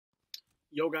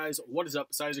Yo guys, what is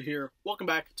up? Sizer here. Welcome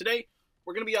back. Today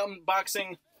we're gonna be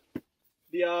unboxing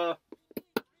the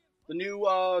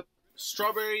new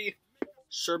strawberry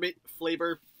sherbet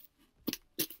flavor,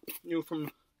 new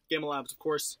from Gamma Labs, of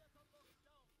course.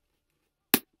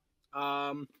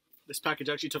 This package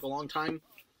actually took a long time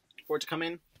for it to come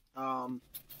in.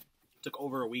 Took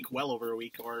over a week, well over a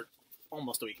week, or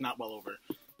almost a week, not well over,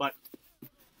 but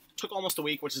took almost a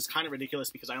week, which is kind of ridiculous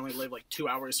because I only live like 2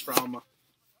 hours from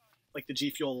like the G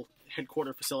Fuel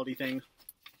headquarter facility thing.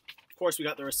 Of course, we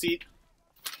got the receipt.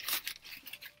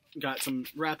 We got some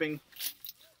wrapping.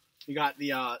 We got the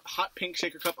hot pink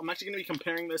shaker cup. I'm actually going to be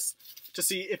comparing this to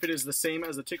see if it is the same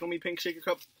as the Tickle Me Pink shaker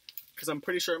cup, because I'm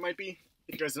pretty sure it might be.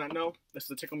 If you guys do not know, this is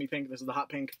the Tickle Me Pink. This is the hot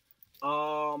pink.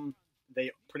 They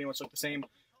pretty much look the same.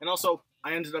 And also,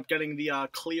 I ended up getting the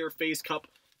clear phase cup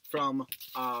from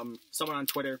someone on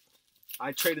Twitter.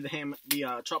 I traded him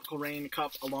the Tropical Rain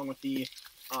cup along with the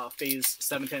Phase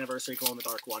 7th Anniversary Glow in the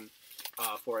Dark one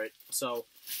for it. So,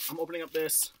 I'm opening up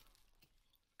this.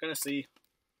 Gonna see.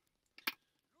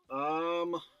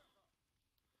 What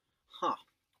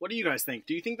do you guys think?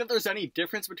 Do you think that there's any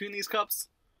difference between these cups?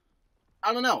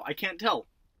 I don't know. I can't tell.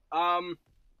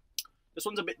 This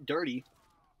one's a bit dirty,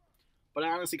 but I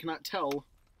honestly cannot tell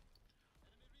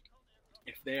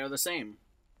if they are the same.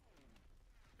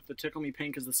 If the Tickle Me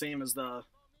Pink is the same as the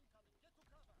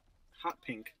hot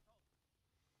pink.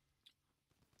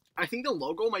 I think the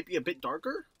logo might be a bit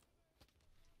darker.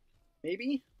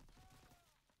 Maybe?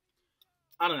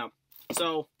 I don't know.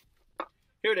 So,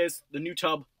 here it is, the new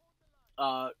tub.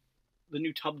 The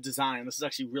new tub design. This is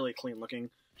actually really clean looking.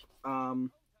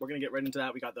 We're gonna get right into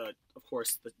that. We got of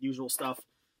course, the usual stuff.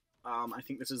 I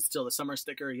think this is still the summer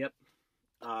sticker, yep.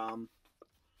 And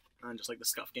just like the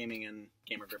Scuff Gaming and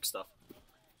Gamer Grip stuff.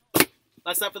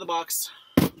 That's that for the box.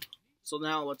 So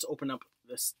now let's open up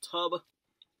this tub.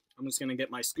 I'm just gonna get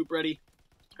my scoop ready.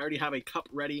 I already have a cup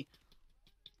ready.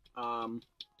 I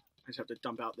just have to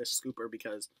dump out this scooper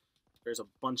because there's a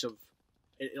bunch of...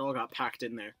 It all got packed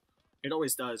in there. It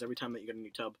always does every time that you get a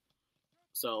new tub.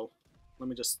 So let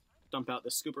me just dump out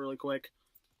this scooper really quick.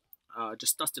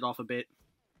 Just dust it off a bit.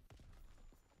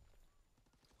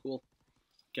 Cool.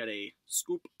 Get a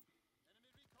scoop.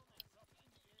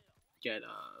 Get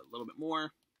a little bit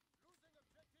more.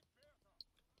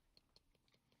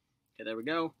 Okay, there we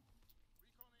go.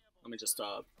 Let me just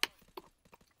put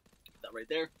that right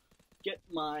there. Get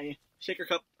my shaker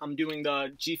cup. I'm doing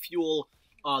the G Fuel,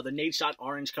 the Nade Shot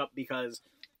Orange cup because,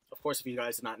 of course, if you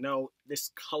guys did not know, this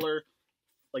color,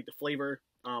 like the flavor,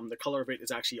 the color of it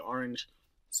is actually orange.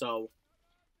 So,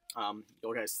 you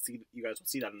guys will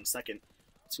see that in a second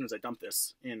as soon as I dump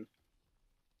this in.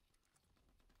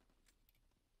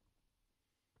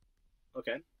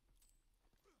 Okay.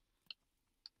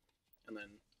 And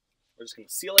then we're just going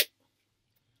to seal it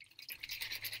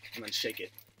and then shake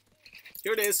it.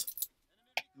 Here it is.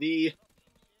 The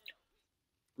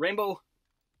Rainbow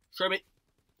Sherbet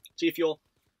G Fuel.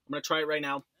 I'm going to try it right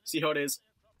now. See how it is.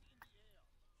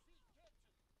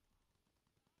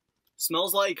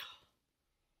 Smells like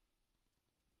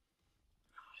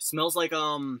smells a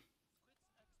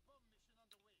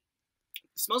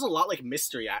lot like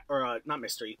mystery, or not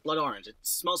mystery, blood orange. It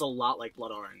smells a lot like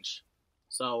blood orange.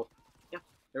 So, yeah,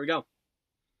 there we go.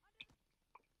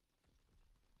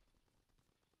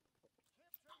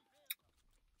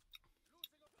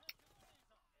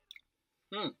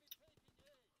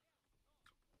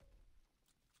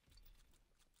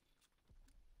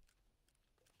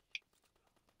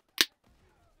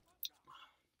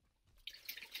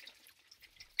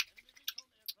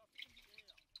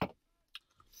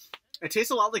 It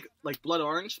tastes a lot like blood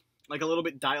orange, like a little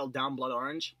bit dialed down blood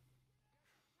orange.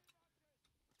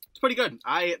 It's pretty good.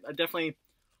 I definitely,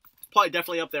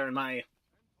 probably up there in my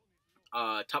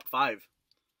top 5.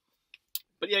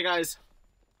 But yeah, guys,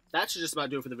 that should just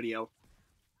about do it for the video.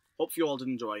 Hope you all did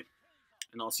enjoy,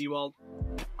 and I'll see you all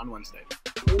on Wednesday.